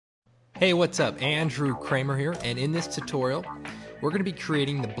Hey, what's up? Andrew Kramer here, and in this tutorial, we're going to be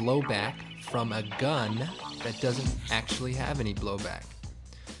creating the blowback from a gun that doesn't actually have any blowback.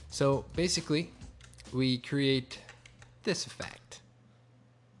 So basically, we create this effect.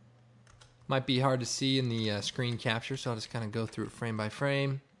 Might be hard to see in the screen capture, so I'll just kind of go through it frame by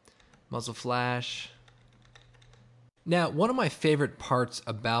frame. Muzzle flash. Now, one of my favorite parts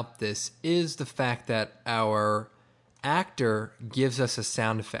about this is the fact that our actor gives us a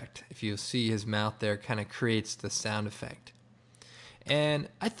sound effect. If you see his mouth there, kind of creates the sound effect. And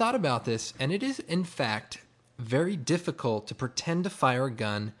I thought about this, and it is in fact very difficult to pretend to fire a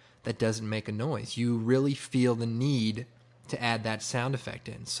gun that doesn't make a noise. You really feel the need to add that sound effect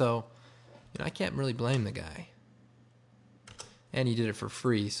in. So, I can't really blame the guy. And he did it for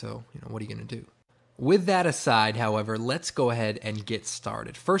free, so, what are you going to do? With that aside, however, let's go ahead and get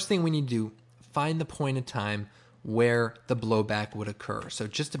started. First thing we need to do, find the point in time where the blowback would occur. So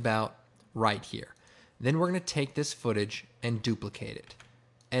just about right here. Then we're going to take this footage and duplicate it.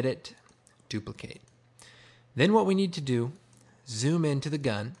 Edit, duplicate. Then what we need to do, zoom into the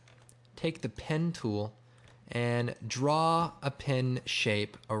gun, take the pen tool, and draw a pen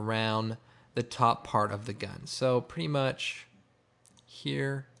shape around the top part of the gun. So pretty much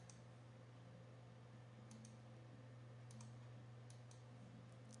here.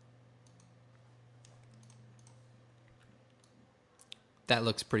 That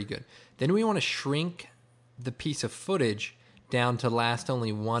looks pretty good. Then we want to shrink the piece of footage down to last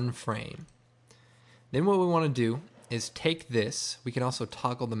only one frame. Then what we want to do is take this. We can also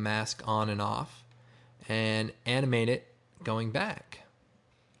toggle the mask on and off and animate it going back.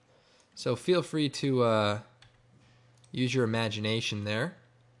 So feel free to use your imagination there.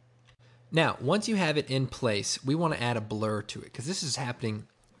 Now, once you have it in place, we want to add a blur to it because this is happening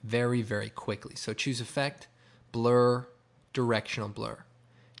very, very quickly. So choose Effect, Blur, Directional blur.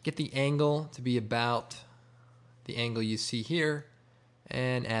 Get the angle to be about the angle you see here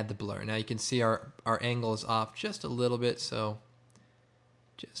and add the blur. Now you can see our angle is off just a little bit, so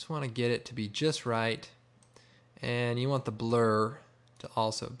just want to get it to be just right. And you want the blur to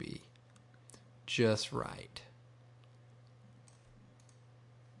also be just right.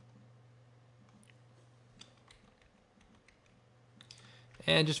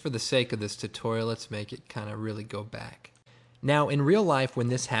 And just for the sake of this tutorial, let's make it kind of really go back. Now, in real life, when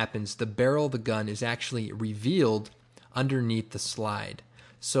this happens, the barrel of the gun is actually revealed underneath the slide.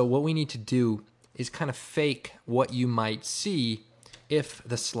 So what we need to do is kind of fake what you might see if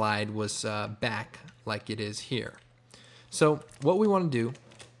the slide was back like it is here. So what we want to do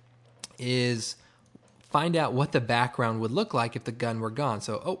is find out what the background would look like if the gun were gone.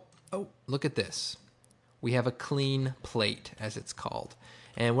 So, oh, look at this. We have a clean plate, as it's called.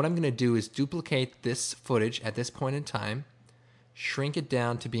 And what I'm going to do is duplicate this footage at this point in time, shrink it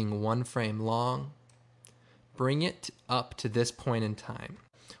down to being one frame long, bring it up to this point in time.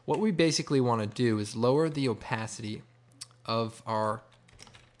 What we basically want to do is lower the opacity of our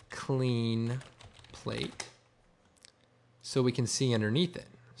clean plate so we can see underneath it.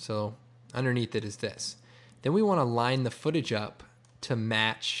 So underneath it is this. Then we want to line the footage up to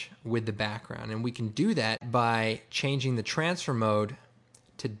match with the background, and we can do that by changing the transfer mode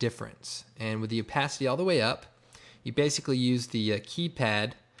to difference. And with the opacity all the way up, you basically use the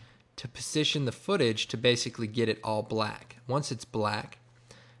keypad to position the footage to basically get it all black. Once it's black,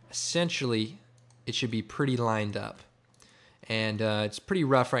 essentially it should be pretty lined up. And it's pretty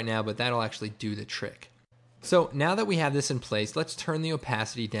rough right now, but that'll actually do the trick. So now that we have this in place, let's turn the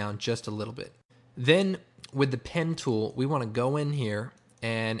opacity down just a little bit. Then with the pen tool, we want to go in here,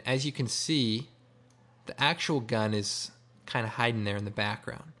 and as you can see, the actual gun is kind of hiding there in the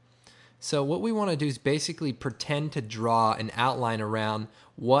background. So what we want to do is basically pretend to draw an outline around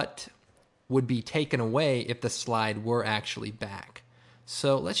what would be taken away if the slide were actually back.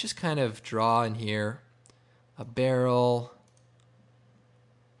 So let's just kind of draw in here a barrel,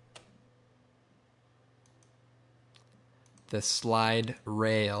 the slide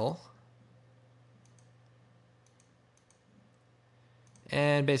rail,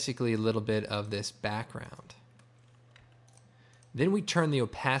 and basically a little bit of this background. Then we turn the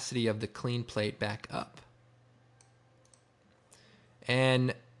opacity of the clean plate back up.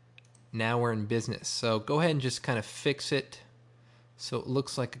 And now we're in business. So go ahead and just kind of fix it so it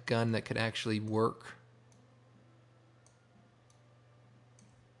looks like a gun that could actually work.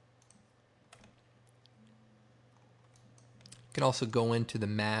 You can also go into the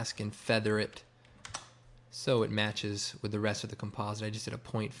mask and feather it so it matches with the rest of the composite. I just did a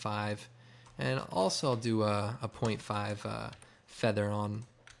 0.5, and also I'll do a 0.5 feather on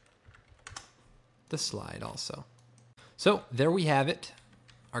the slide also. So there we have it.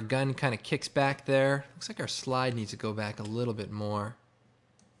 our gun kind of kicks back there. Looks like our slide needs to go back a little bit more.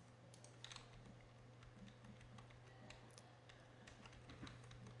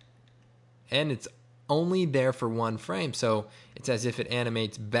 And it's only there for one frame, so it's as if it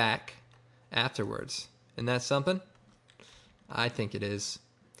animates back afterwards. Isn't that something? I think it is.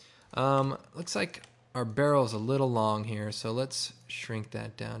 Looks like our barrel is a little long here, so let's shrink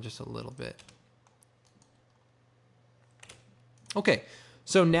that down just a little bit. Okay,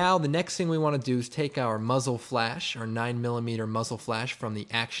 so now the next thing we want to do is take our muzzle flash, our 9mm muzzle flash from the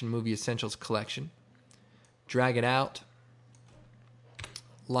Action Movie Essentials collection, drag it out,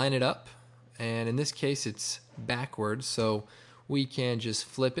 line it up, and in this case it's backwards, so we can just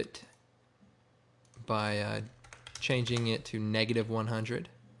flip it by changing it to -100.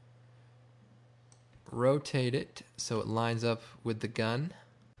 Rotate it so it lines up with the gun.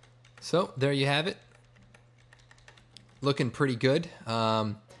 So there you have it. Looking pretty good.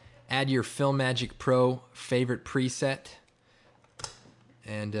 Add your Filmagic Pro favorite preset,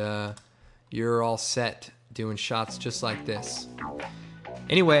 and you're all set doing shots just like this.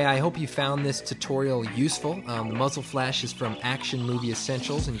 Anyway, I hope you found this tutorial useful. The muzzle flash is from Action Movie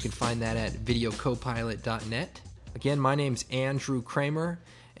Essentials, and you can find that at videocopilot.net. Again, my name's Andrew Kramer,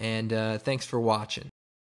 and thanks for watching.